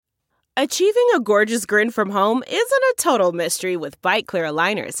Achieving a gorgeous grin from home isn't a total mystery with Bite Clear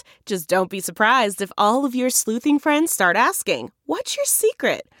aligners. Just don't be surprised if all of your sleuthing friends start asking, "What's your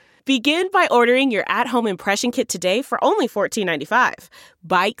secret?" Begin by ordering your at-home impression kit today for only $14.95.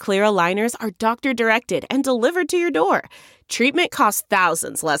 Bite Clear aligners are doctor-directed and delivered to your door. Treatment costs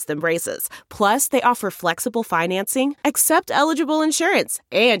thousands less than braces. Plus, they offer flexible financing, accept eligible insurance,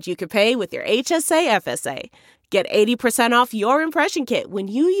 and you can pay with your HSA FSA. Get 80% off your impression kit when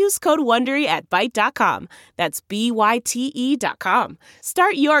you use code WONDERY at Byte.com. That's BYTE.com.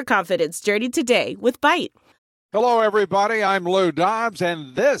 Start your confidence journey today with Byte. Hello, everybody. I'm Lou Dobbs,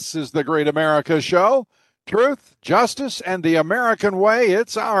 and this is The Great America Show. Truth, justice, and the American way.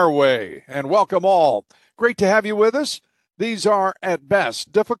 It's our way. And welcome all. Great to have you with us. These are, at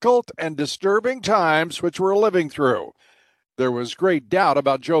best, difficult and disturbing times which we're living through. There was great doubt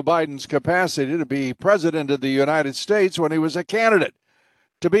about Joe Biden's capacity to be president of the United States when he was a candidate.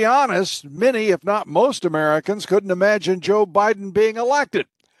 To be honest, many, if not most Americans, couldn't imagine Joe Biden being elected.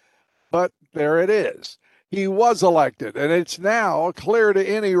 But there it is. He was elected, and it's now clear to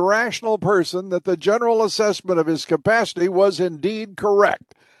any rational person that the general assessment of his capacity was indeed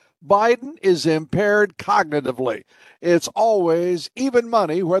correct. Biden is impaired cognitively. It's always even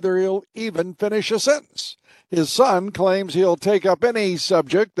money whether he'll even finish a sentence. His son claims he'll take up any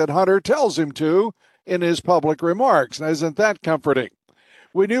subject that Hunter tells him to in his public remarks. Now, isn't that comforting?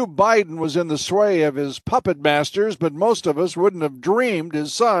 We knew Biden was in the sway of his puppet masters, but most of us wouldn't have dreamed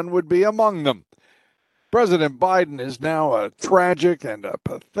his son would be among them. President Biden is now a tragic and a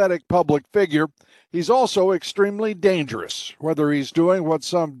pathetic public figure. He's also extremely dangerous, whether he's doing what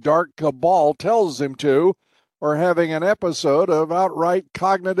some dark cabal tells him to or having an episode of outright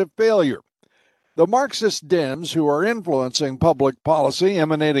cognitive failure. The Marxist Dems who are influencing public policy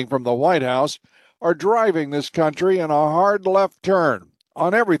emanating from the White House are driving this country in a hard left turn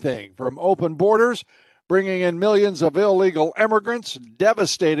on everything from open borders, bringing in millions of illegal immigrants,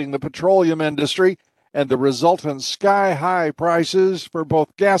 devastating the petroleum industry, and the resultant sky-high prices for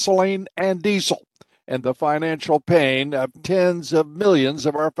both gasoline and diesel, and the financial pain of tens of millions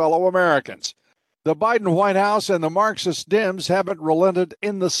of our fellow Americans. The Biden White House and the Marxist Dems haven't relented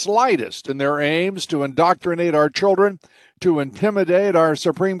in the slightest in their aims to indoctrinate our children, to intimidate our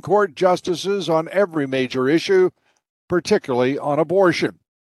Supreme Court justices on every major issue, particularly on abortion.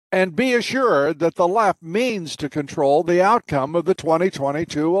 And be assured that the left means to control the outcome of the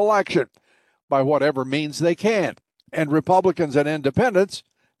 2022 election by whatever means they can. And Republicans and independents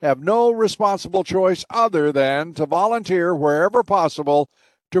have no responsible choice other than to volunteer wherever possible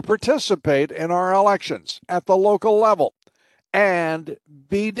to participate in our elections at the local level. And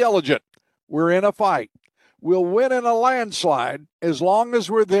be diligent. We're in a fight. We'll win in a landslide as long as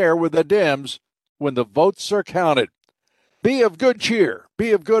we're there with the Dems when the votes are counted. Be of good cheer,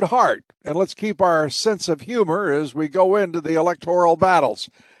 be of good heart, and let's keep our sense of humor as we go into the electoral battles.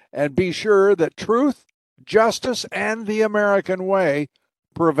 And be sure that truth, justice, and the American way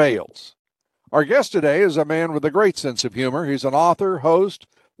prevails. Our guest today is a man with a great sense of humor. He's an author, host,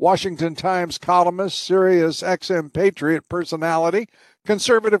 Washington Times columnist, Sirius XM Patriot personality,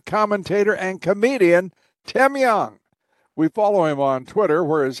 conservative commentator, and comedian, Tim Young. We follow him on Twitter,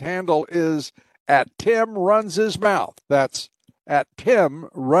 where his handle is @TimRunsHisMouth. That's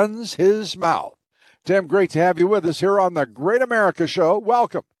 @TimRunsHisMouth. Tim, great to have you with us here on the Great America Show.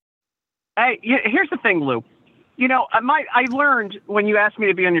 Welcome. Hey, here's the thing, Lou. You know, I learned when you asked me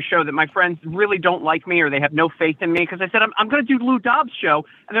to be on your show that my friends really don't like me or they have no faith in me because I said, I'm going to do Lou Dobbs' show.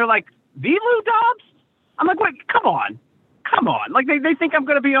 And they're like, the Lou Dobbs? I'm like, wait, come on. Like, they think I'm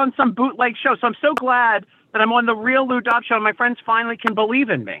going to be on some bootleg show. So I'm so glad that I'm on the real Lou Dobbs show and my friends finally can believe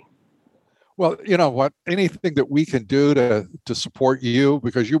in me. Well, you know what? Anything that we can do to support you,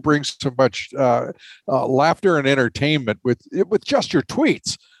 because you bring so much laughter and entertainment with just your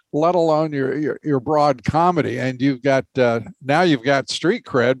tweets, let alone your broad comedy. And you've got now you've got street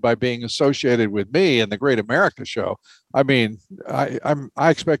cred by being associated with me and the Great America Show. I mean, I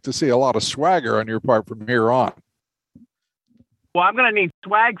expect to see a lot of swagger on your part from here on. Well, I'm going to need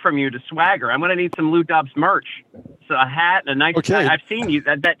swag from you to swagger. I'm going to need some Lou Dobbs merch. So a hat and a nice tie. I've seen you,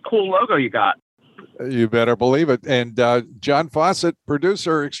 that cool logo you got. You better believe it. And John Fawcett,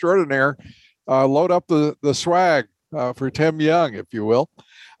 producer extraordinaire, load up the swag for Tim Young, if you will.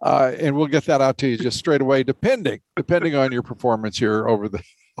 And we'll get that out to you just straight away, depending on your performance here over the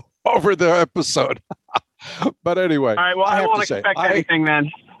episode. But anyway, all right. Well, I won't expect anything then.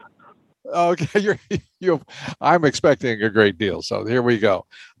 Okay, I'm expecting a great deal. So here we go.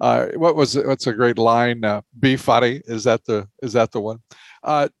 What's a great line? Be funny. Is that the one?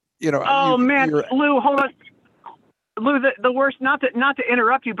 Oh man, Lou, hold on. Lou, the worst, not to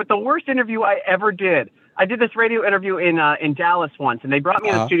interrupt you, but the worst interview I ever did. I did this radio interview in Dallas once, and they brought me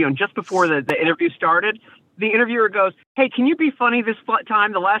in the studio, and just before the interview started, the interviewer goes, "Hey, can you be funny this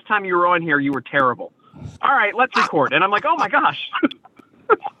time? The last time you were on here, you were terrible." All right, let's record. And I'm like, oh my gosh.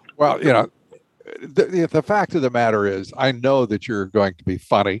 Well, the fact of the matter is, I know that you're going to be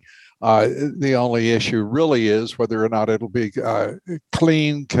funny. The only issue really is whether or not it'll be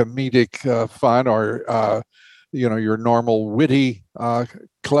clean, comedic fun, or your normal witty,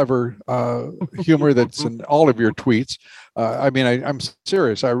 clever humor that's in all of your tweets. I'm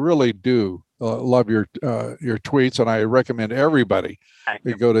serious. I really do love your tweets, and I recommend everybody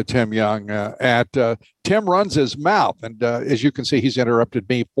to go to Tim Young at Tim Runs His Mouth. And as you can see, he's interrupted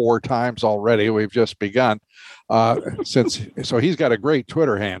me 4 times already. We've just begun. So he's got a great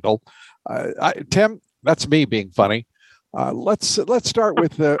Twitter handle. Tim, that's me being funny. Let's start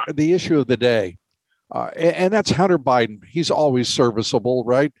with the issue of the day. And that's Hunter Biden. He's always serviceable,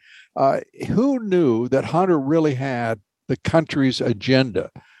 right? Who knew that Hunter really had the country's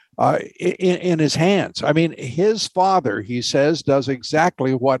agenda in his hands? I mean, his father, he says, does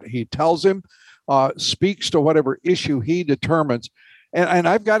exactly what he tells him, speaks to whatever issue he determines. And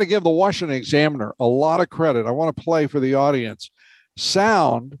I've got to give the Washington Examiner a lot of credit. I want to play for the audience.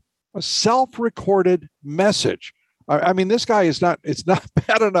 Sound a self-recorded message. I mean, this guy it's not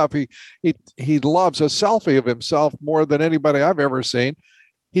bad enough. He loves a selfie of himself more than anybody I've ever seen.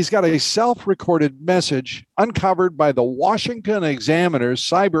 He's got a self-recorded message uncovered by the Washington Examiner's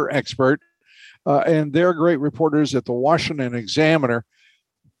cyber expert and their great reporters at the Washington Examiner.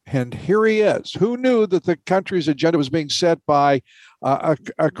 And here he is. Who knew that the country's agenda was being set by a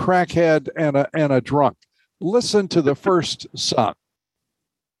crackhead and a drunk? Listen to the first son.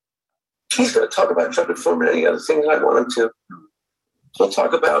 He's going to talk about drug reform and any other thing that I want him to. He'll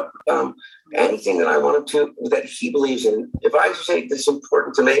talk about anything that I want him to, that he believes in. If I say this is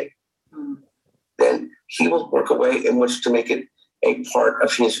important to me, then he will work a way in which to make it a part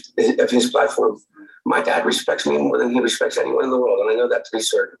of his platform. My dad respects me more than he respects anyone in the world, and I know that to be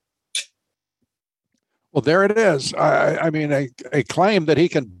certain. Well, there it is. I mean, a claim that he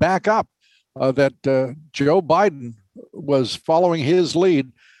can back up that Joe Biden was following his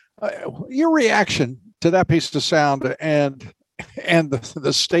lead. Your reaction to that piece of sound and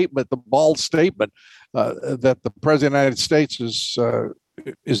the statement, the bald statement that the President of the United States is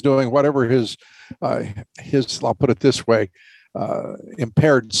doing whatever his I'll put it this way,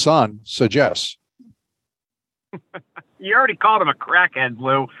 impaired son suggests. You already called him a crackhead,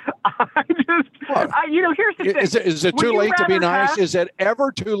 Lou. Here's the thing. Is it too late to be nice? Is it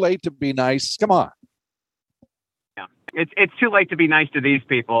ever too late to be nice? Come on. It's too late to be nice to these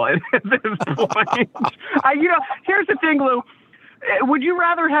people at this point. Here's the thing, Lou. Would you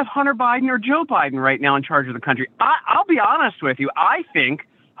rather have Hunter Biden or Joe Biden right now in charge of the country? I'll be honest with you. I think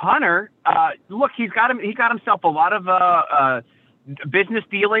Hunter. Look, he got himself a lot of business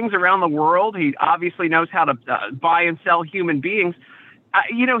dealings around the world. He obviously knows how to buy and sell human beings.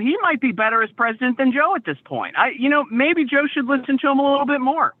 He might be better as president than Joe at this point. Maybe Joe should listen to him a little bit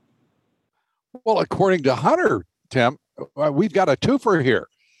more. Well, according to Hunter, Tim, we've got a twofer here.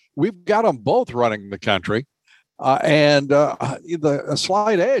 We've got them both running the country. And the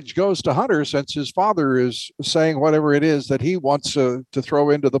slight edge goes to Hunter, since his father is saying whatever it is that he wants to throw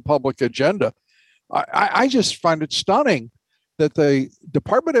into the public agenda. I just find it stunning that the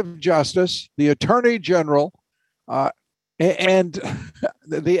Department of Justice, the Attorney General, and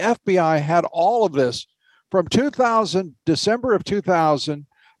the FBI had all of this from December of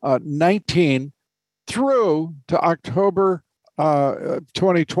 2019 through to October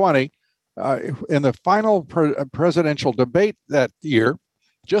 2020 in the final presidential debate that year,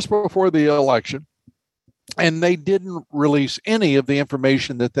 just before the election. And they didn't release any of the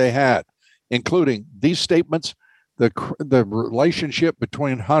information that they had, including these statements, the relationship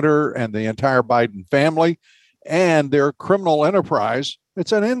between Hunter and the entire Biden family and their criminal enterprise.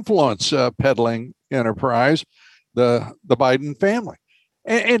 It's an influence peddling enterprise, the Biden family.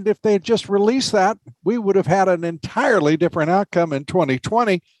 And if they had just released that, we would have had an entirely different outcome in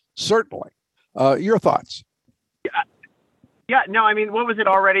 2020, certainly. Your thoughts? Yeah, no, I mean, what was it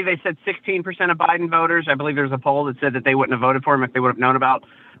already? They said 16% of Biden voters. I believe there's a poll that said that they wouldn't have voted for him if they would have known about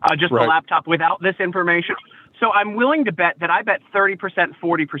just the laptop without this information. So I'm willing to bet that 30%,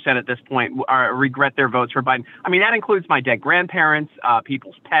 40% at this point regret their votes for Biden. I mean, that includes my dead grandparents,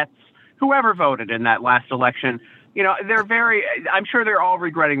 people's pets, whoever voted in that last election. I'm sure they're all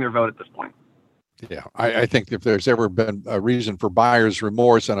regretting their vote at this point. Yeah, I think if there's ever been a reason for buyer's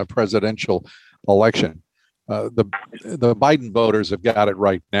remorse in a presidential election, the Biden voters have got it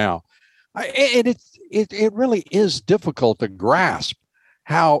right now. And it really is difficult to grasp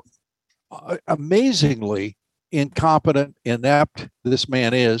how amazingly incompetent, inept this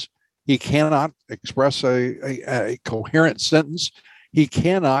man is. He cannot express a coherent sentence. He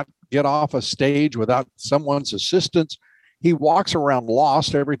cannot get off a stage without someone's assistance. He walks around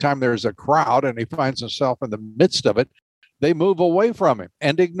lost every time there's a crowd and he finds himself in the midst of it. They move away from him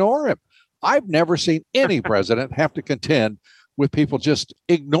and ignore him. I've never seen any president have to contend with people just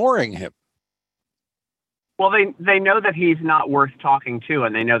ignoring him. Well, they know that he's not worth talking to,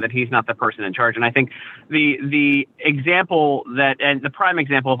 and they know that he's not the person in charge. And I think the example and the prime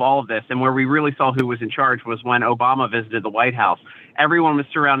example of all of this, and where we really saw who was in charge, was when Obama visited the White House. Everyone was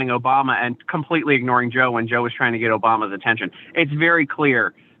surrounding Obama and completely ignoring Joe when Joe was trying to get Obama's attention. It's very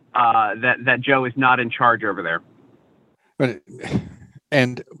clear that Joe is not in charge over there.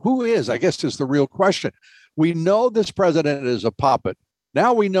 And who is, I guess, is the real question. We know this president is a puppet.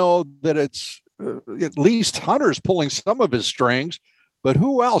 Now we know that it's at least Hunter's pulling some of his strings, but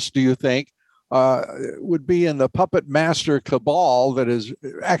who else do you think would be in the puppet master cabal that is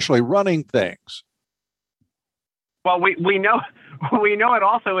actually running things? Well, we know it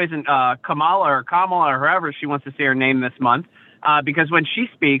also isn't Kamala or however she wants to say her name this month, because when she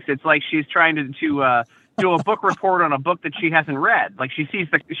speaks, it's like she's trying to do a book report on a book that she hasn't read. Like she sees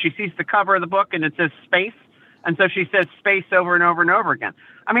the cover of the book and it says space, and so she says space over and over and over again.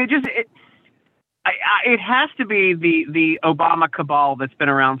 I mean, it has to be the Obama cabal that's been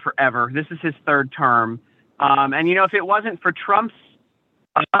around forever. This is his third term. And, if it wasn't for Trump's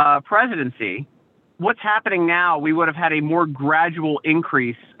presidency, what's happening now, we would have had a more gradual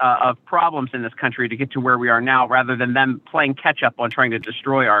increase of problems in this country to get to where we are now, rather than them playing catch up on trying to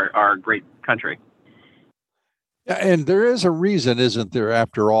destroy our great country. And there is a reason, isn't there,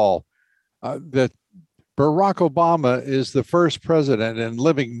 after all, that Barack Obama is the first president in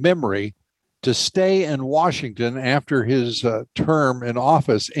living memory to stay in Washington after his term in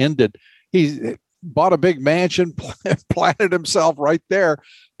office ended. He bought a big mansion, planted himself right there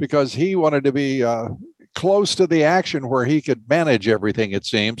because he wanted to be close to the action where he could manage everything, it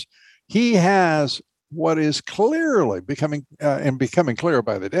seems. He has what is clearly becoming clearer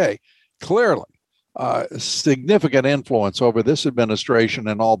by the day, significant influence over this administration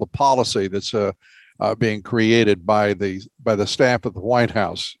and all the policy that's being created by the staff of the White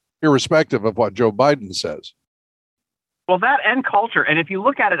House, irrespective of what Joe Biden says. Well, that and culture. And if you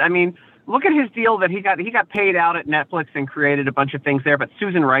look at it, I mean, look at his deal that he got paid out at Netflix and created a bunch of things there. But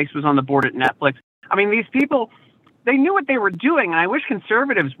Susan Rice was on the board at Netflix. I mean, these people, they knew what they were doing. And I wish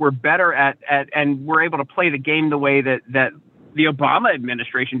conservatives were better at and were able to play the game the way that the Obama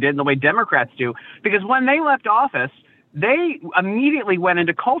administration did and the way Democrats do. Because when they left office, they immediately went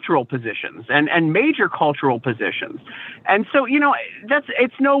into cultural positions and major cultural positions. And so,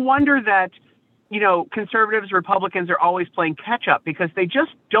 it's no wonder that, conservatives, Republicans are always playing catch up because they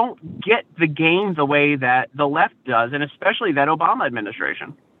just don't get the game the way that the left does, and especially that Obama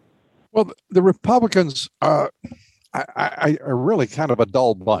administration. Well, the Republicans are really kind of a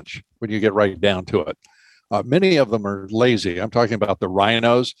dull bunch when you get right down to it. Many of them are lazy. I'm talking about the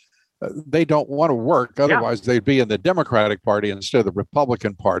rhinos. They don't want to work. Otherwise, they'd be in the Democratic Party instead of the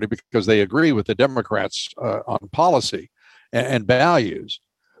Republican Party because they agree with the Democrats on policy and values.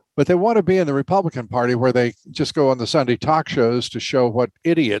 But they want to be in the Republican Party where they just go on the Sunday talk shows to show what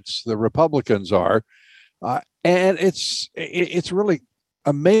idiots the Republicans are. And it's really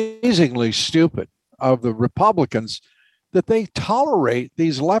amazingly stupid of the Republicans that they tolerate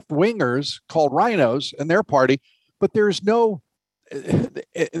these left-wingers called rhinos in their party, but there's no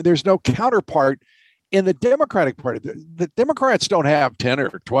counterpart in the Democratic Party. The Democrats don't have 10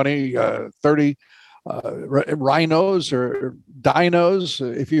 or 20, 30 rhinos or dinos,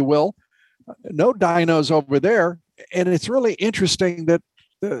 if you will. No dinos over there. And it's really interesting that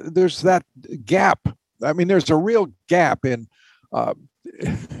there's that gap. I mean, there's a real gap in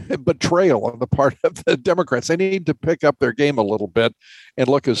betrayal on the part of the Democrats. They need to pick up their game a little bit and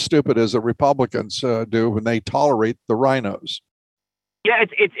look as stupid as the Republicans do when they tolerate the rhinos. Yeah,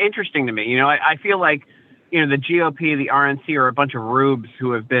 it's interesting to me. I feel like, the GOP, the RNC are a bunch of rubes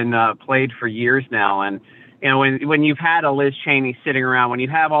who have been played for years now. And, when you've had a Liz Cheney sitting around, when you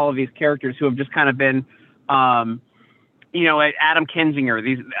have all of these characters who have just kind of been, Adam Kinzinger,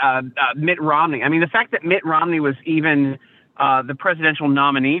 these Mitt Romney. I mean, the fact that Mitt Romney was even the presidential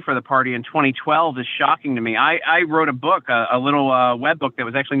nominee for the party in 2012 is shocking to me. I wrote a book, a little web book that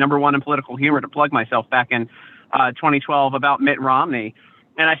was actually #1 in political humor, to plug myself, back in 2012 about Mitt Romney.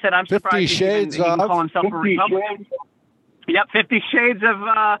 And I said, I'm surprised he can call himself a Republican. Yep, 50 Shades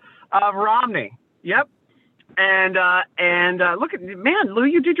of Romney. Yep. And look at man, Lou,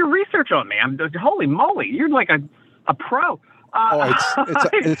 you did your research on me. Holy moly, you're like a pro.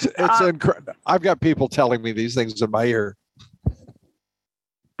 It's incredible. I've got people telling me these things in my ear.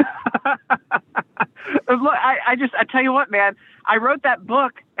 Look, I tell you what, man, I wrote that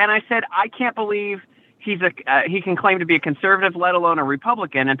book and I said, I can't believe he can claim to be a conservative, let alone a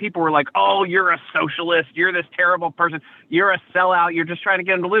Republican. And people were like, oh, you're a socialist. You're this terrible person. You're a sellout. You're just trying to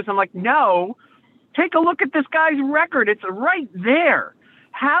get him to lose. I'm like, no, take a look at this guy's record. It's right there.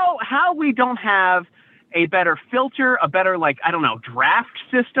 How we don't have a better filter, a better, draft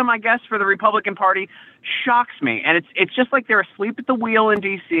system, I guess, for the Republican Party shocks me. And it's just like they're asleep at the wheel in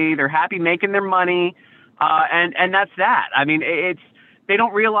D.C. They're happy making their money. And that's that. I mean, they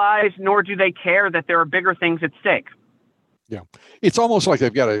don't realize, nor do they care, that there are bigger things at stake. Yeah. It's almost like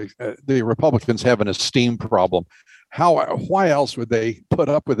they've got the Republicans have an esteem problem. Why else would they put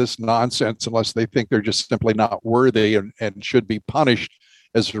up with this nonsense unless they think they're just simply not worthy and should be punished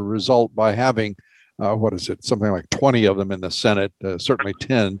as a result by having something like 20 of them in the Senate, certainly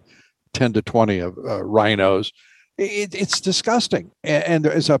 10 to 20 of rhinos. It's disgusting. And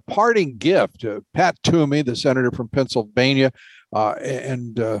as a parting gift, Pat Toomey, the senator from Pennsylvania,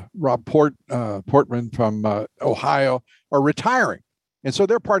 and Rob Portman from Ohio are retiring. And so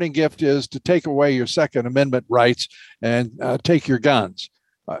their parting gift is to take away your Second Amendment rights and take your guns.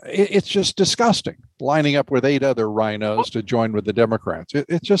 It's just disgusting, lining up with 8 other rhinos to join with the Democrats.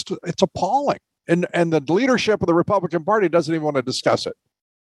 It's appalling. And the leadership of the Republican Party doesn't even want to discuss it.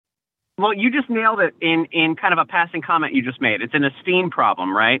 Well, you just nailed it in kind of a passing comment you just made. It's an esteem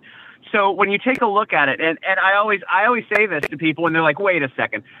problem, right? So when you take a look at it, and I always say this to people, and they're like, wait a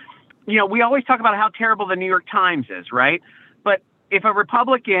second. We always talk about how terrible the New York Times is, right? But if a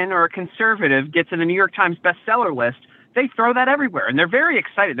Republican or a conservative gets in the New York Times bestseller list, they throw that everywhere, and they're very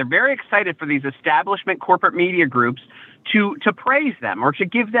excited. They're very excited for these establishment corporate media groups to praise them or to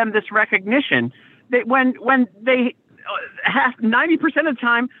give them this recognition that when they have 90% of the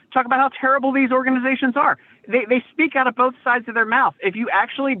time talk about how terrible these organizations are. They speak out of both sides of their mouth. If you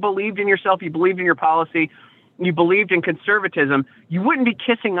actually believed in yourself, you believed in your policy, you believed in conservatism, you wouldn't be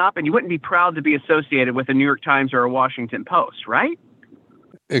kissing up and you wouldn't be proud to be associated with a New York Times or a Washington Post, right?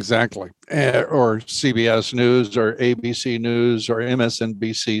 Exactly. Or CBS News or ABC News or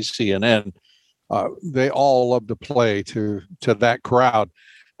MSNBC, CNN. They all love to play to that crowd.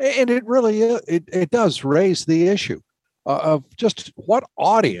 And it really it does raise the issue of just what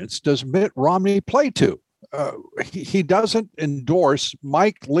audience does Mitt Romney play to? He doesn't endorse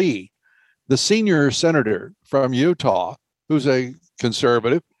Mike Lee, the senior senator from Utah, who's a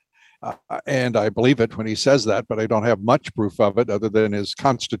conservative. And I believe it when he says that, but I don't have much proof of it other than his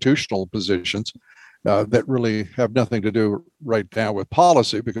constitutional positions that really have nothing to do right now with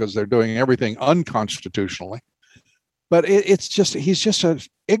policy because they're doing everything unconstitutionally. But he's just an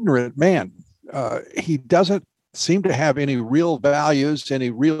ignorant man. He doesn't seem to have any real values, any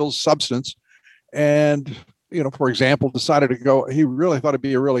real substance. And, for example, decided to go, he really thought it'd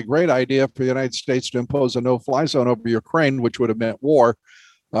be a really great idea for the United States to impose a no-fly zone over Ukraine, which would have meant war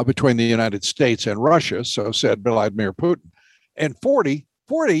between the United States and Russia. So said Vladimir Putin. And 40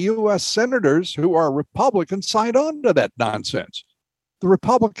 U.S. senators who are Republicans signed on to that nonsense. The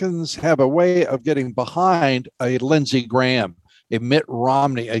Republicans have a way of getting behind a Lindsey Graham, a Mitt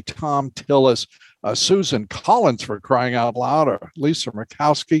Romney, a Tom Tillis, a Susan Collins, for crying out loud, or Lisa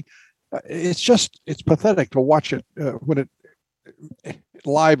Murkowski. It's pathetic to watch it when it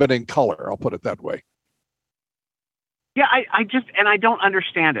live and in color. I'll put it that way. Yeah, I don't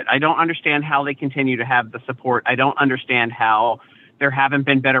understand it. I don't understand how they continue to have the support. I don't understand how there haven't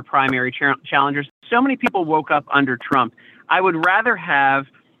been better primary challengers. So many people woke up under Trump. I would rather have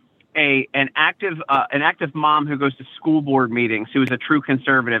an active mom who goes to school board meetings, who is a true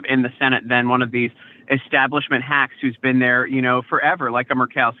conservative in the Senate, than one of these establishment hacks who's been there, forever, like a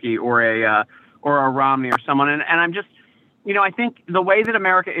Murkowski or a Romney or someone. And I'm just, I think the way that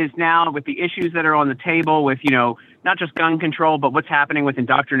America is now, with the issues that are on the table, with not just gun control, but what's happening with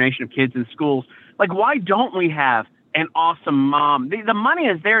indoctrination of kids in schools, like, why don't we have an awesome mom? The money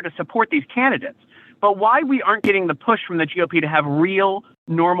is there to support these candidates. But why we aren't getting the push from the GOP to have real,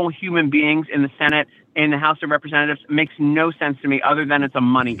 normal human beings in the Senate, in the House of Representatives, makes no sense to me, other than it's a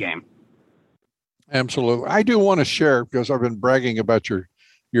money game. Absolutely. I do want to share, because I've been bragging about your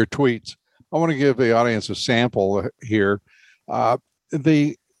tweets. I want to give the audience a sample here.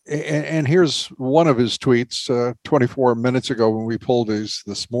 And here's one of his tweets 24 minutes ago when we pulled these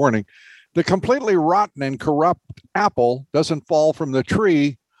this morning. The completely rotten and corrupt apple doesn't fall from the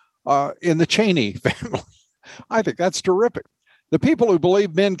tree in the Cheney family. I think that's terrific. The people who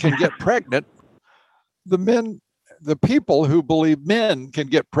believe men can get pregnant the people who believe men can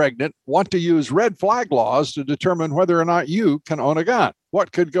get pregnant want to use red flag laws to determine whether or not you can own a gun.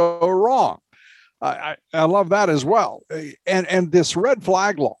 What could go wrong? I love that as well. And this red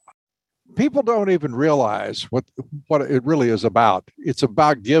flag law, people don't even realize what it really is about. It's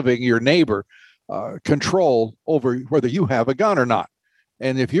about giving your neighbor control over whether you have a gun or not.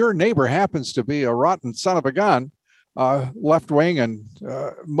 And if your neighbor happens to be a rotten son of a gun, left wing and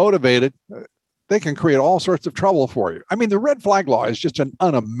motivated, they can create all sorts of trouble for you. I mean, the red flag law is just an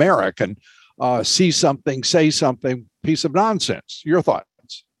un-American see something, say something piece of nonsense. Your thoughts?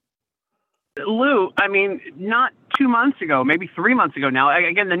 Lou, I mean, not 2 months ago, maybe 3 months ago now.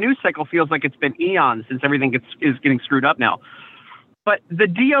 Again, the news cycle feels like it's been eons since everything is getting screwed up now. But the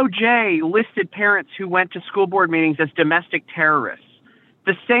DOJ listed parents who went to school board meetings as domestic terrorists.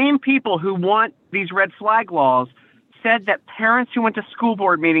 The same people who want these red flag laws said that parents who went to school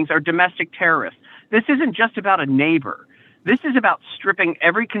board meetings are domestic terrorists. This isn't just about a neighbor. This is about stripping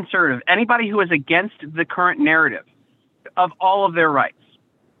every conservative, anybody who is against the current narrative, of all of their rights.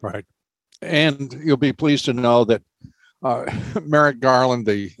 Right. And you'll be pleased to know that Merrick Garland,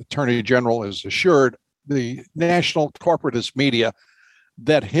 the Attorney General, has assured the national corporatist media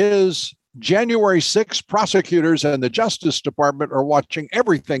that his January 6 prosecutors and the Justice Department are watching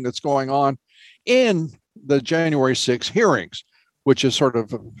everything that's going on in the January 6 hearings, which is sort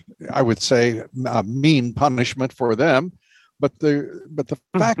of, I would say, a mean punishment for them. But the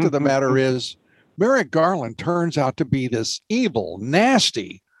fact of the matter is, Merrick Garland turns out to be this evil,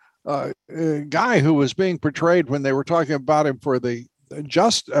 nasty guy who was being portrayed when they were talking about him for the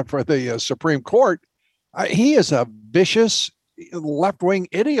Supreme Court. He is a vicious left-wing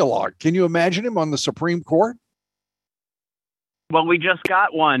ideologue. Can you imagine him on the Supreme Court? Well, we just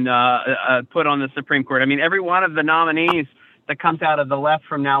got one put on the Supreme Court. I mean, every one of the nominees that comes out of the left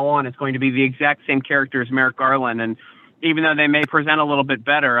from now on is going to be the exact same character as Merrick Garland. And even though they may present a little bit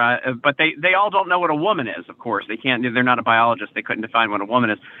better, but they all don't know what a woman is, of course. They're not a biologist. They couldn't define what a woman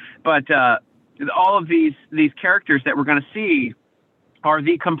is. But all of these characters that we're going to see are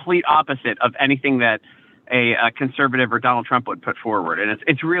the complete opposite of anything that a conservative or Donald Trump would put forward. And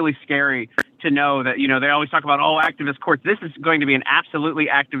it's really scary to know that, they always talk about, activist courts. This is going to be an absolutely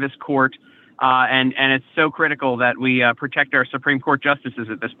activist court. And it's so critical that we protect our Supreme Court justices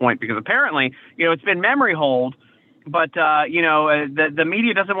at this point, because apparently, it's been memory hold. But, the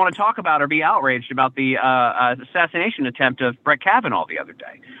media doesn't want to talk about or be outraged about the assassination attempt of Brett Kavanaugh the other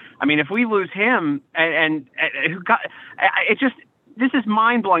day. I mean, if we lose him this is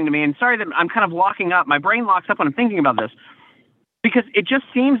mind blowing to me. And sorry that I'm kind of locking up. My brain locks up when I'm thinking about this, because it just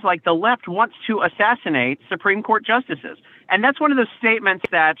seems like the left wants to assassinate Supreme Court justices. And that's one of those statements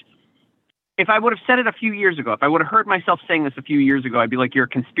that, if I would have said it a few years ago, if I would have heard myself saying this a few years ago, I'd be like, you're a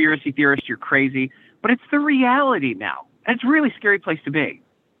conspiracy theorist, you're crazy. But it's the reality now. And it's a really scary place to be.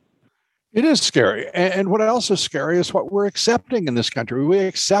 It is scary. And what else is scary is what we're accepting in this country. We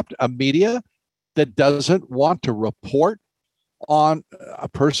accept a media that doesn't want to report on a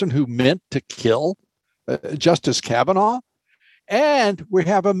person who meant to kill Justice Kavanaugh. And we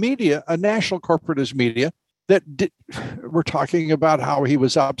have a national corporatist media that we're talking about how he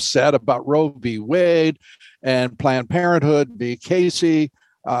was upset about Roe v. Wade and Planned Parenthood v. Casey.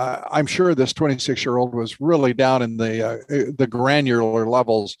 I'm sure this 26-year-old was really down in the granular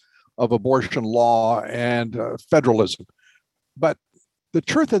levels of abortion law and federalism. But the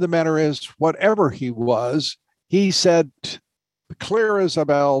truth of the matter is, whatever he was, he said clear as a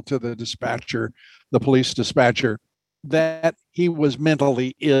bell to the dispatcher, the police dispatcher, that he was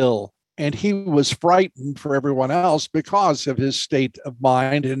mentally ill. And he was frightened for everyone else because of his state of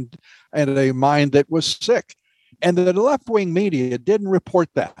mind and a mind that was sick. And the left-wing media didn't report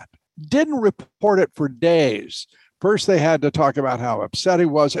that, didn't report it for days. First, they had to talk about how upset he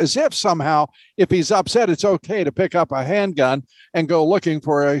was, as if somehow, if he's upset, it's okay to pick up a handgun and go looking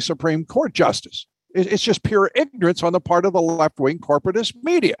for a Supreme Court justice. It's just pure ignorance on the part of the left-wing corporatist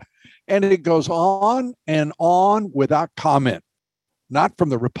media. And it goes on and on without comment. Not from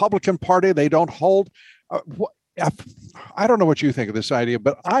the Republican Party. They don't hold. I don't know what you think of this idea,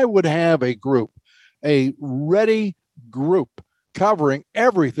 but I would have a ready group covering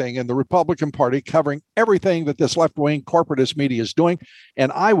everything in the Republican Party, covering everything that this left-wing corporatist media is doing.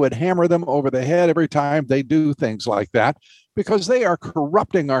 And I would hammer them over the head every time they do things like that, because they are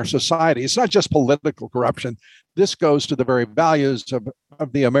corrupting our society. It's not just political corruption. This goes to the very values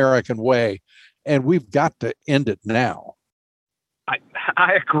of the American way. And we've got to end it now.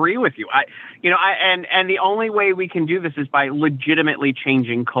 I agree with you. And the only way we can do this is by legitimately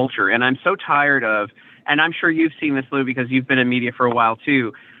changing culture. And I'm so tired of, and I'm sure you've seen this, Lou, because you've been in media for a while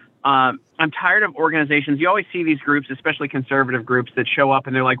too, I'm tired of organizations. You always see these groups, especially conservative groups, that show up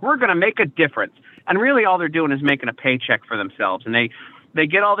and they're like, we're going to make a difference. And really all they're doing is making a paycheck for themselves. And they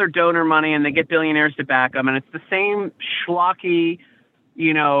get all their donor money and they get billionaires to back them. And it's the same schlocky,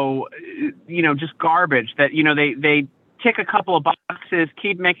 just garbage that, they tick a couple of boxes,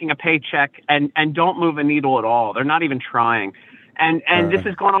 keep making a paycheck, and don't move a needle at all. They're not even trying. And this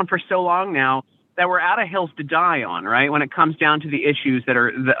has gone on for so long now that we're out of hills to die on, right? When it comes down to the issues that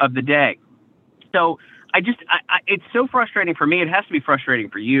are of the day. So it's so frustrating for me. It has to be frustrating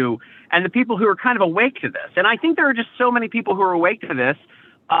for you and the people who are kind of awake to this. And I think there are just so many people who are awake to this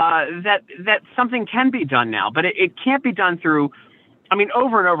that something can be done now, but it can't be done through,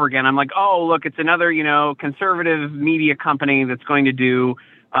 over and over again. I'm like, oh, look, it's another, conservative media company that's going to do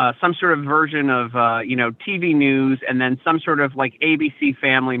some sort of version of, TV news and then some sort of like ABC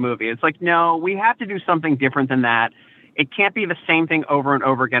family movie. It's like, no, we have to do something different than that. It can't be the same thing over and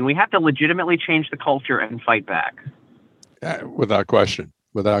over again. We have to legitimately change the culture and fight back. Without question.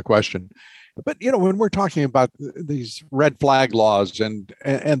 But, when we're talking about these red flag laws and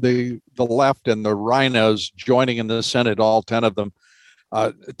the left and the rhinos joining in the Senate, all 10 of them,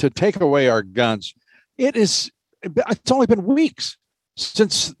 to take away our guns, it's only been weeks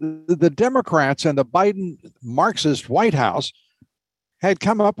since the Democrats and the Biden Marxist White House had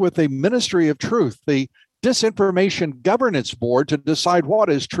come up with a Ministry of Truth, the Disinformation Governance Board, to decide what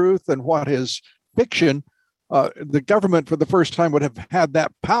is truth and what is fiction. The government for the first time would have had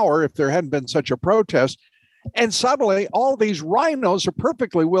that power if there hadn't been such a protest. And suddenly all these rhinos are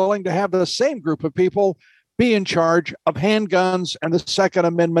perfectly willing to have the same group of people be in charge of handguns and the Second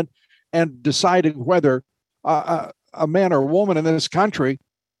Amendment and deciding whether a man or woman in this country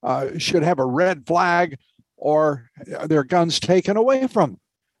should have a red flag or their guns taken away from them.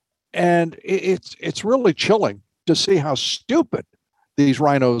 And it's really chilling to see how stupid these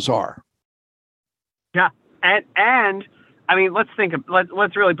rhinos are. Yeah. And let's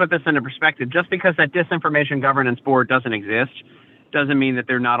really put this into perspective. Just because that Disinformation Governance Board doesn't exist doesn't mean that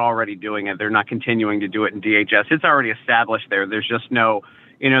they're not already doing it. They're not continuing to do it in DHS. It's already established there. There's just no,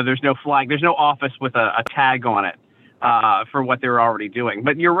 there's no flag. There's no office with a tag on it for what they're already doing.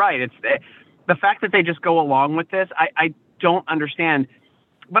 But you're right. It's the fact that they just go along with this. I don't understand.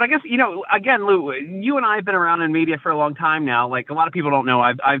 But I guess, again, Lou, you and I have been around in media for a long time now. Like a lot of people don't know,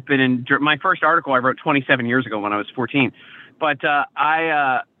 I've been in my first article I wrote 27 years ago when I was 14. But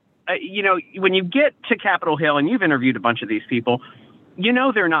when you get to Capitol Hill and you've interviewed a bunch of these people,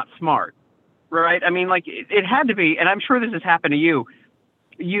 they're not smart, right? It had to be, and I'm sure this has happened to you.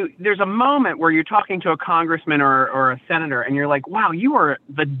 There's a moment where you're talking to a congressman or a senator and you're like, wow, you are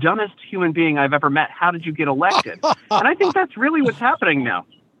the dumbest human being I've ever met. How did you get elected? And I think that's really what's happening now.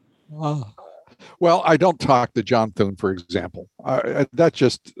 Well, I don't talk to John Thune, for example.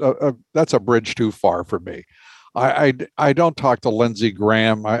 That's a bridge too far for me. I don't talk to Lindsey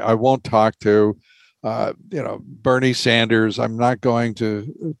Graham. I won't talk to, Bernie Sanders. I'm not going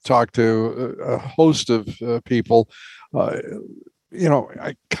to talk to a host of people.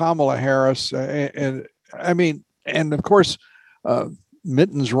 Kamala Harris, and of course,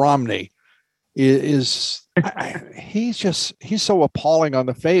 Mittens Romney he's so appalling on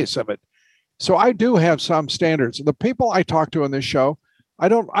the face of it. So I do have some standards. The people I talk to on this show, I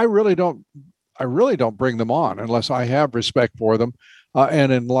really don't bring them on unless I have respect for them,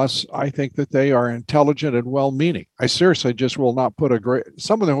 and unless I think that they are intelligent and well-meaning. I seriously just will not put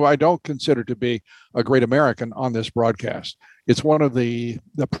someone who I don't consider to be a great American on this broadcast. It's one of the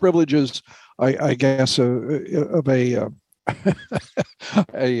privileges, I guess, of a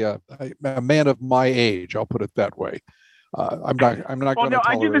man of my age. I'll put it that way. I'm not going to tolerate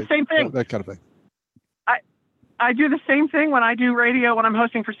I do the same thing. That kind of thing. I do the same thing when I do radio, when I'm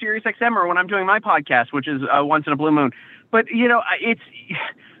hosting for SiriusXM, or when I'm doing my podcast, which is Once in a Blue Moon. But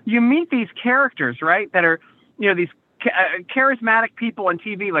you meet these characters, right? That are these charismatic people on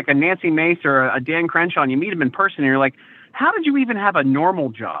TV, like a Nancy Mace or a Dan Crenshaw. And you meet them in person, and you're like, how did you even have a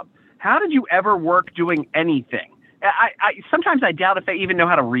normal job? How did you ever work doing anything? Sometimes I doubt if they even know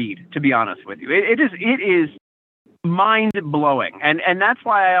how to read, to be honest with you. It is mind blowing. And that's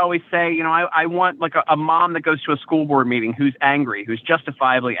why I always say, I want like a mom that goes to a school board meeting who's angry, who's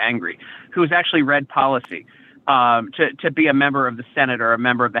justifiably angry, who's actually read policy, to be a member of the Senate or a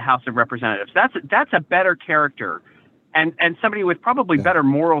member of the House of Representatives. That's a better character and somebody with probably better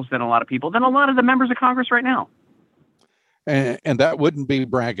morals than a lot of people, than a lot of the members of Congress right now. And that wouldn't be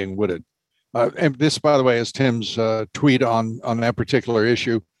bragging, would it? And this, by the way, is Tim's tweet on that particular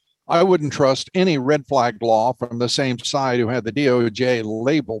issue. I wouldn't trust any red flag law from the same side who had the DOJ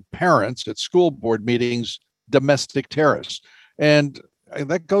label parents at school board meetings domestic terrorists. And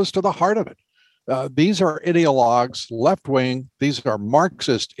that goes to the heart of it. These are ideologues, left wing. These are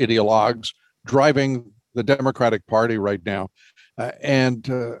Marxist ideologues driving the Democratic Party right now. And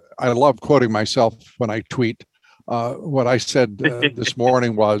I love quoting myself when I tweet. What I said this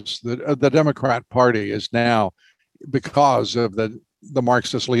morning was that the Democrat Party is now, because of the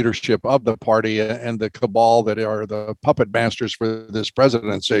Marxist leadership of the party and the cabal that are the puppet masters for this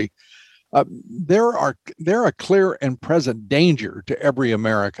presidency, they're a clear and present danger to every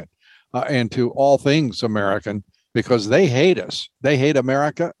American and to all things American, because they hate us. They hate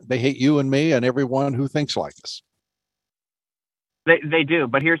America. They hate you and me and everyone who thinks like us. They do,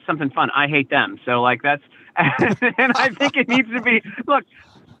 but here's something fun. I hate them. So like that's, and I think it needs to be, look,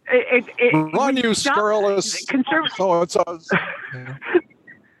 run, you scurrilous. So it's us. Yeah.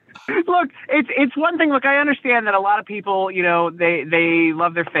 Look, it's one thing. Look, I understand that a lot of people, they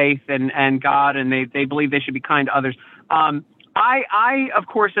love their faith and God, and they believe they should be kind to others. I of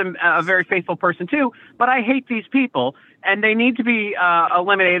course am a very faithful person too, but I hate these people, and they need to be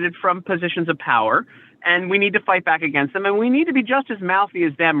eliminated from positions of power, and we need to fight back against them, and we need to be just as mouthy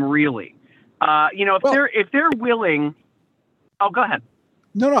as them, really. If they're willing. Oh, go ahead.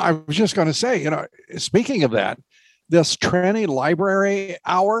 No, I was just going to say, speaking of that, this tranny library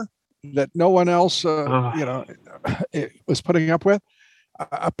hour that no one else, was putting up with.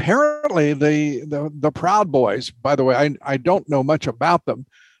 Apparently, the Proud Boys, by the way, I don't know much about them,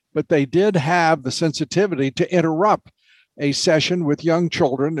 but they did have the sensitivity to interrupt a session with young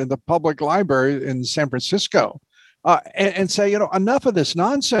children in the public library in San Francisco and say, enough of this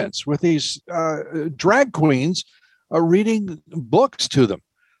nonsense with these drag queens reading books to them.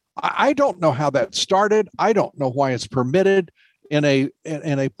 I don't know how that started. I don't know why it's permitted in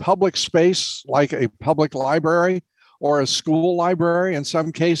a public space like a public library or a school library in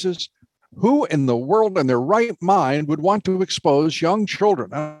some cases. Who in the world in their right mind would want to expose young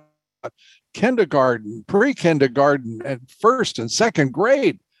children, kindergarten, pre-kindergarten, and first and second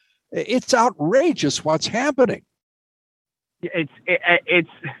grade? It's outrageous what's happening.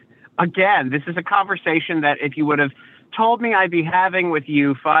 It's again, this is a conversation that if you would have told me I'd be having with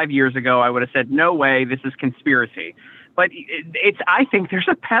you 5 years ago, I would have said, no way, this is conspiracy. But I think there's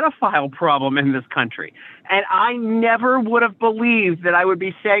a pedophile problem in this country. And I never would have believed that I would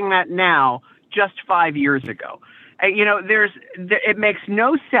be saying that now, just 5 years ago. It makes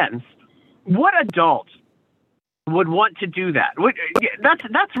no sense. What adult would want to do that?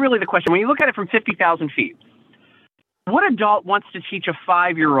 That's really the question. When you look at it from 50,000 feet, what adult wants to teach a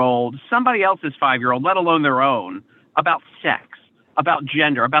 5-year-old, somebody else's 5-year-old, let alone their own, about sex, about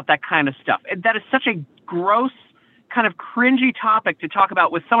gender, about that kind of stuff? That is such a gross, kind of cringy topic to talk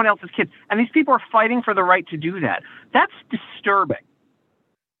about with someone else's kids. And these people are fighting for the right to do that. That's disturbing.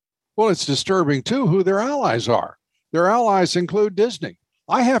 Well, it's disturbing, too, who their allies are. Their allies include Disney.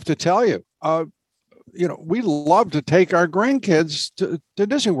 I have to tell you, we love to take our grandkids to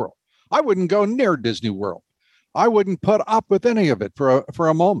Disney World. I wouldn't go near Disney World. I wouldn't put up with any of it for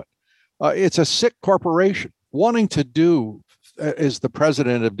a moment. It's a sick corporation wanting to do, as the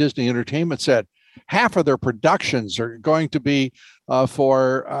president of Disney Entertainment said, half of their productions are going to be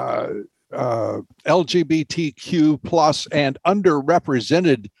for LGBTQ plus and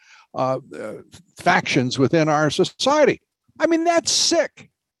underrepresented factions within our society. I mean, that's sick.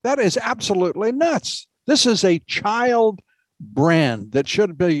 That is absolutely nuts. This is a child brand that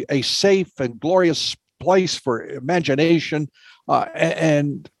should be a safe and glorious place for imagination but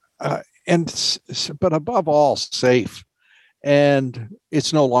above all, safe. And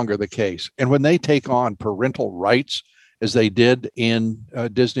it's no longer the case. And when they take on parental rights, as they did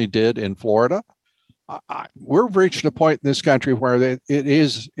Disney did in Florida, we've reached a point in this country where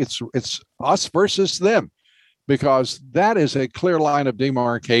it's us versus them, because that is a clear line of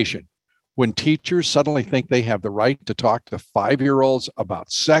demarcation. When teachers suddenly think they have the right to talk to 5-year-olds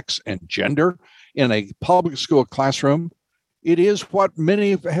about sex and gender in a public school classroom, it is what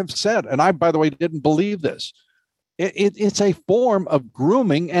many have said. And I, by the way, didn't believe this. It's a form of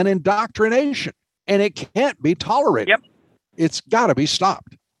grooming and indoctrination, and it can't be tolerated. Yep. It's got to be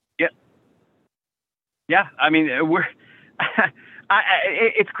stopped. Yep. Yeah. I mean,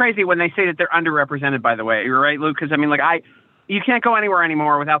 it's crazy when they say that they're underrepresented, by the way. You're right, Luke? Because, I mean, you can't go anywhere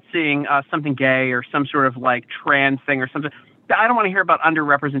anymore without seeing something gay or some sort of trans thing or something. I don't want to hear about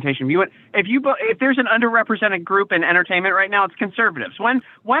underrepresentation. If there's an underrepresented group in entertainment right now, it's conservatives. When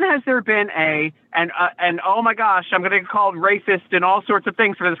has there been and oh my gosh, I'm going to get called racist and all sorts of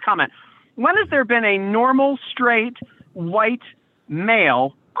things for this comment. When has there been a normal, straight, white,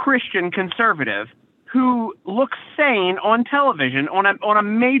 male, Christian conservative who looks sane on television on a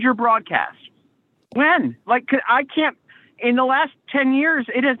major broadcast? When? I can't. in the last 10 years,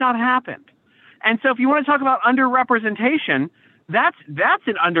 it has not happened. And so if you want to talk about underrepresentation, that's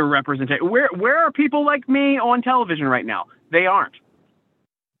an underrepresentation. Where are people like me on television right now? They aren't.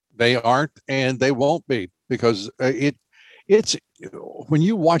 They aren't, and they won't be, because it's when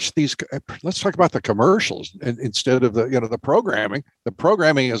you watch these. Let's talk about the commercials instead of the programming. The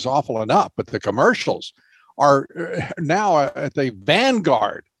programming is awful enough, but the commercials are now at the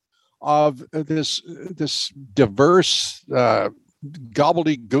vanguard of this diverse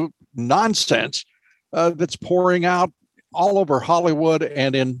gobbledygook nonsense that's pouring out all over Hollywood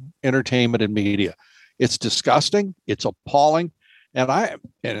and in entertainment and media. It's disgusting. It's appalling. And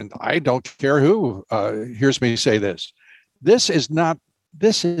I don't care who hears me say this. This is not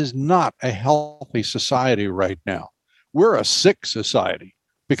a healthy society right now. We're a sick society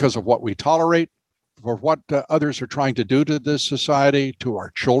because of what we tolerate, for what others are trying to do to this society, to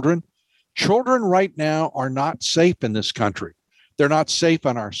our children. Children right now are not safe in this country. They're not safe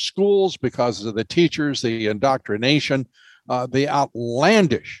in our schools because of the teachers, the indoctrination, the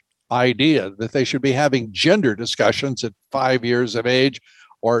outlandish idea that they should be having gender discussions at 5 years of age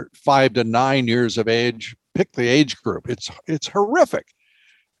or 5 to 9 years of age. Pick the age group. It's horrific.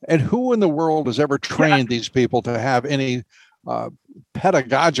 And who in the world has ever trained these people to have any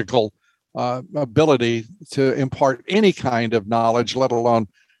pedagogical ability to impart any kind of knowledge, let alone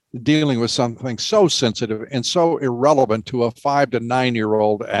dealing with something so sensitive and so irrelevant to a 5 to 9 year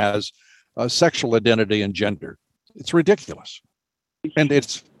old as sexual identity and gender? It's ridiculous. And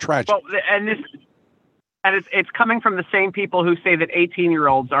it's tragic. Well, and it's coming from the same people who say that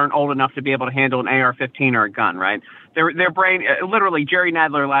 18-year-olds aren't old enough to be able to handle an AR-15 or a gun, right? Their brain, literally, Jerry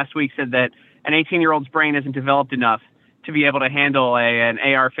Nadler last week said that an 18-year-old's brain isn't developed enough to be able to handle an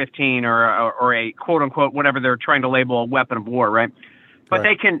AR-15 or a quote-unquote whatever they're trying to label a weapon of war, right? But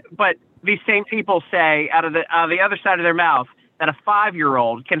right. But these same people say out of the other side of their mouth that a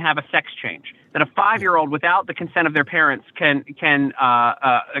 5-year-old can have a sex change, that a 5-year-old without the consent of their parents can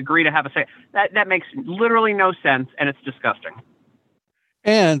agree to have a sex. That makes literally no sense, and it's disgusting.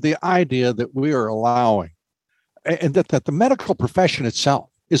 And the idea that we are allowing, and that the medical profession itself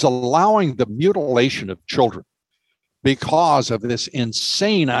is allowing the mutilation of children because of this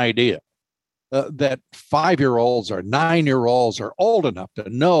insane idea that 5-year-olds or 9-year-olds are old enough to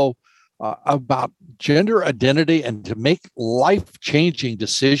know about gender identity and to make life-changing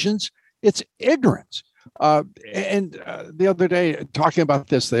decisions. It's ignorance. And the other day, talking about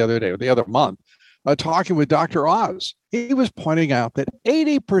this the other month, talking with Dr. Oz, he was pointing out that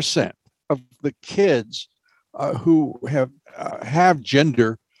 80% of the kids who have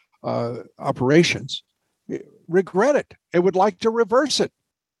gender operations regret it and would like to reverse it.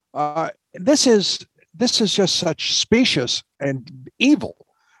 This is just such specious and evil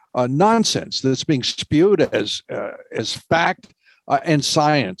nonsense that's being spewed as fact and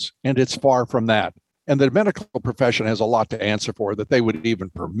science, and it's far from that. And the medical profession has a lot to answer for, that they would even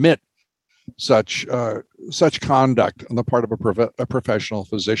permit such conduct on the part of a professional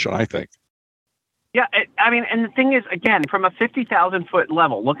physician, I think. Yeah, and the thing is, again, from a 50,000-foot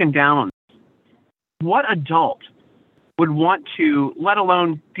level, looking down on this, what adult would want to, let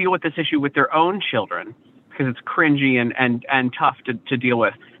alone deal with this issue with their own children, because it's cringy and tough to deal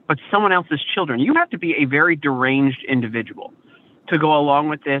with, but someone else's children? You have to be a very deranged individual to go along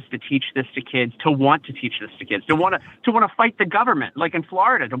with this, to teach this to kids, to want to teach this to kids, to want to fight the government, like in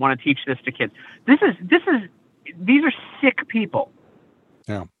Florida, to want to teach this to kids. These are sick people.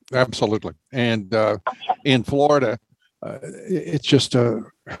 Yeah, absolutely. And in Florida, it's just Ron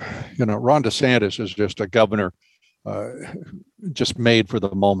DeSantis is just a governor just made for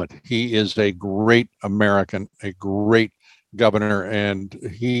the moment. He is a great American, a great governor, and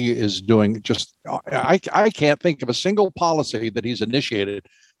he is doing just, I can't think of a single policy that he's initiated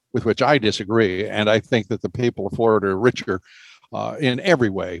with which I disagree. And I think that the people of Florida are richer in every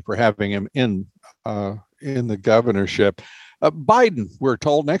way for having him in the governorship. Biden, we're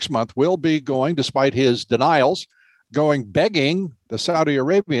told, next month will be going, despite his denials, begging the Saudi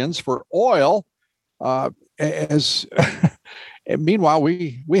Arabians for oil. Meanwhile,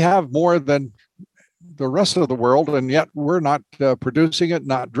 we have more than the rest of the world, and yet we're not producing it,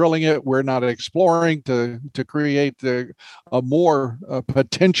 not drilling it. We're not exploring to create a more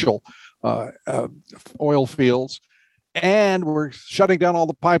potential oil fields, and we're shutting down all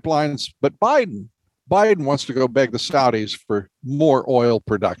the pipelines. But Biden wants to go beg the Saudis for more oil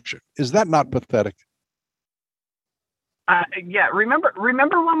production. Is that not pathetic? Yeah.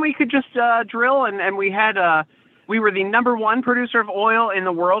 Remember when we could just drill and we had we were the number one producer of oil in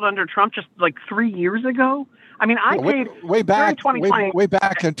the world under Trump just like 3 years ago. I mean, I paid way back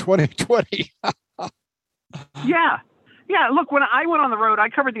in 2020. Yeah. Yeah, look, when I went on the road, I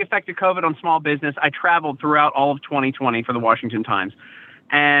covered the effect of COVID on small business. I traveled throughout all of 2020 for the Washington Times.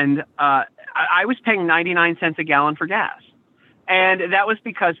 And I was paying 99 cents a gallon for gas. And that was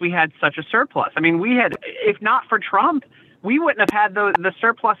because we had such a surplus. I mean, we had, if not for Trump, we wouldn't have had the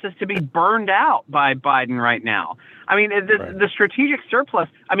surpluses to be burned out by Biden right now. I mean, the strategic surplus,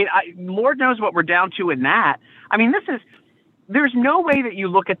 I mean, Lord knows what we're down to in that. I mean, there's no way that you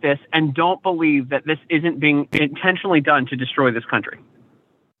look at this and don't believe that this isn't being intentionally done to destroy this country.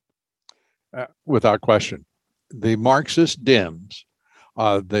 Without question. The Marxist Dems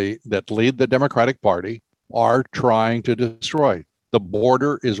that lead the Democratic Party are trying to destroy. The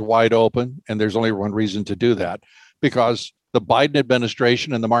border is wide open, and there's only one reason to do that, because the Biden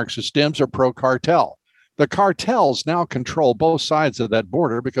administration and the Marxist Dems are pro-cartel. The cartels now control both sides of that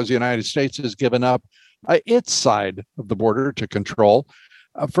border because the United States has given up its side of the border to control.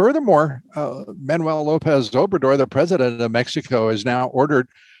 Furthermore, Manuel Lopez Obrador, the president of Mexico, has now ordered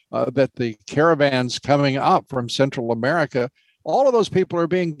that the caravans coming up from Central America, all of those people are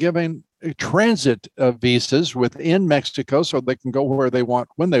being given transit visas within Mexico so they can go where they want,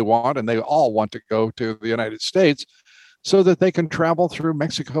 when they want, and they all want to go to the United States so that they can travel through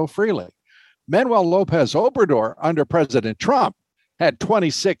Mexico freely. Manuel Lopez Obrador, under President Trump, had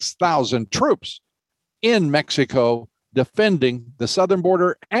 26,000 troops in Mexico defending the southern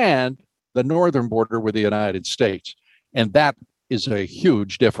border and the northern border with the United States. And that is a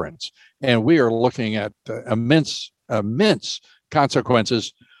huge difference. And we are looking at immense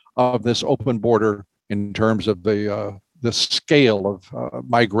consequences of this open border in terms of the scale of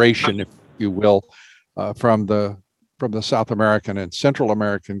migration, if you will, from the South American and Central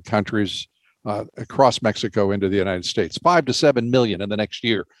American countries across Mexico into the United States. 5 to 7 million in the next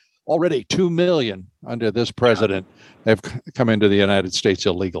year. Already 2 million under this president have come into the United States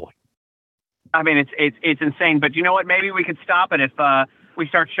illegally. I mean, it's insane. But you know what? Maybe we could stop it if we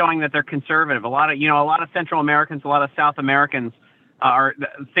start showing that they're conservative. A lot of Central Americans, a lot of South Americans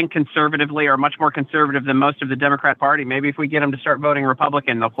think conservatively, are much more conservative than most of the Democrat Party. Maybe if we get them to start voting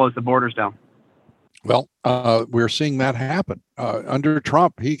Republican, they'll close the borders down. Well, we're seeing that happen. Under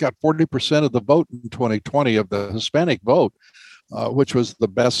Trump, he got 40% of the vote in 2020 of the Hispanic vote, which was the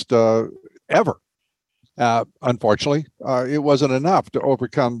best ever. Unfortunately, it wasn't enough to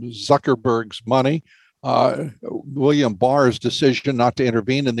overcome Zuckerberg's money, William Barr's decision not to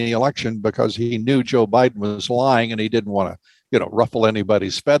intervene in the election because he knew Joe Biden was lying and he didn't want to, ruffle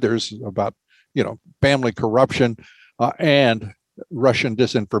anybody's feathers about, family corruption and Russian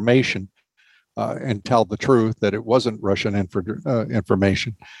disinformation, and tell the truth that it wasn't Russian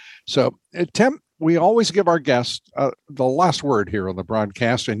information. So, Tim, we always give our guests the last word here on the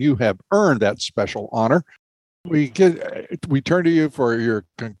broadcast, and you have earned that special honor. We turn to you for your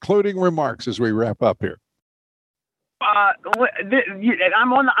concluding remarks as we wrap up here.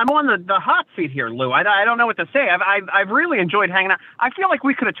 I'm on the hot seat here, Lou. I don't know what to say. I've really enjoyed hanging out. I feel like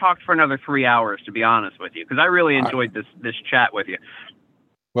we could have talked for another 3 hours, to be honest with you, because I really enjoyed this chat with you.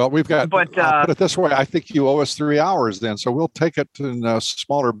 Well, we've got, I'll put it this way, I think you owe us 3 hours then, so we'll take it in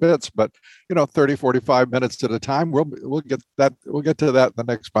smaller bits, but 30, 45 minutes at a time. We'll get to that in the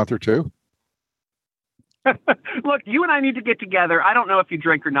next month or two. Look, you and I need to get together. I don't know if you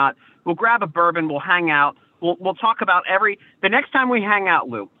drink or not. We'll grab a bourbon, we'll hang out. We'll talk about the next time we hang out,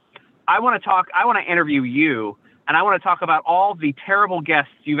 Lou, I want to interview you, and I want to talk about all the terrible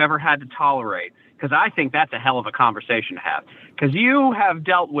guests you've ever had to tolerate, because I think that's a hell of a conversation to have, because you have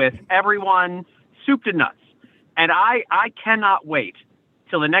dealt with everyone soup to nuts. And I cannot wait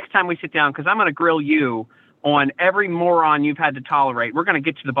till the next time we sit down, because I'm going to grill you on every moron you've had to tolerate. We're going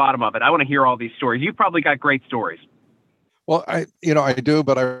to get to the bottom of it. I want to hear all these stories. You've probably got great stories. Well, I do,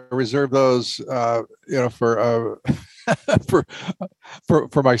 but I reserve those, for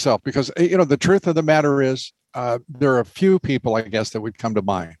myself, because, the truth of the matter is, there are a few people, I guess, that would come to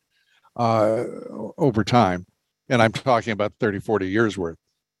mind over time. And I'm talking about 30, 40 years worth.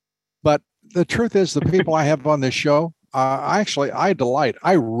 But the truth is, the people I have on this show, I delight.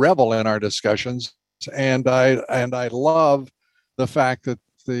 I revel in our discussions, and I love the fact that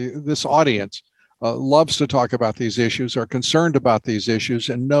this audience loves to talk about these issues, are concerned about these issues,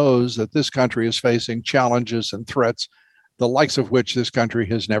 and knows that this country is facing challenges and threats, the likes of which this country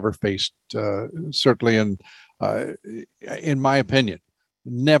has never faced, certainly in my opinion,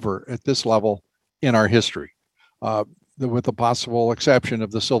 never at this level in our history, with the possible exception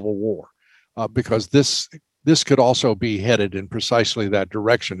of the Civil War, because this could also be headed in precisely that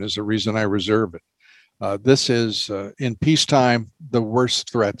direction, is the reason I reserve it. This is, in peacetime, the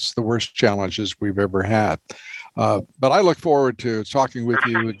worst threats, the worst challenges we've ever had. But I look forward to talking with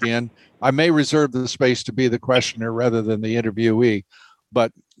you again. I may reserve the space to be the questioner rather than the interviewee,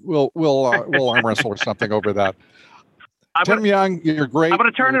 but we'll arm wrestle or something over that. Tim Young, you're great. I'm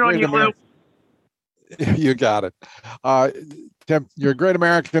going to turn it on you, Lou. You got it. Tim, you're a great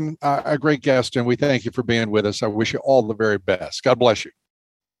American, a great guest, and we thank you for being with us. I wish you all the very best. God bless you.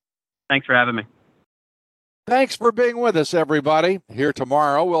 Thanks for having me. Thanks for being with us, everybody. Here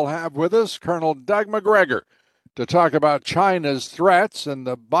tomorrow, we'll have with us Colonel Doug McGregor to talk about China's threats and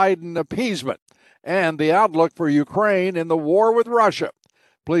the Biden appeasement and the outlook for Ukraine in the war with Russia.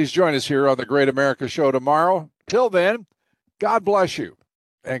 Please join us here on the Great America Show tomorrow. Till then, God bless you,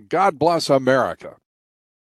 and God bless America.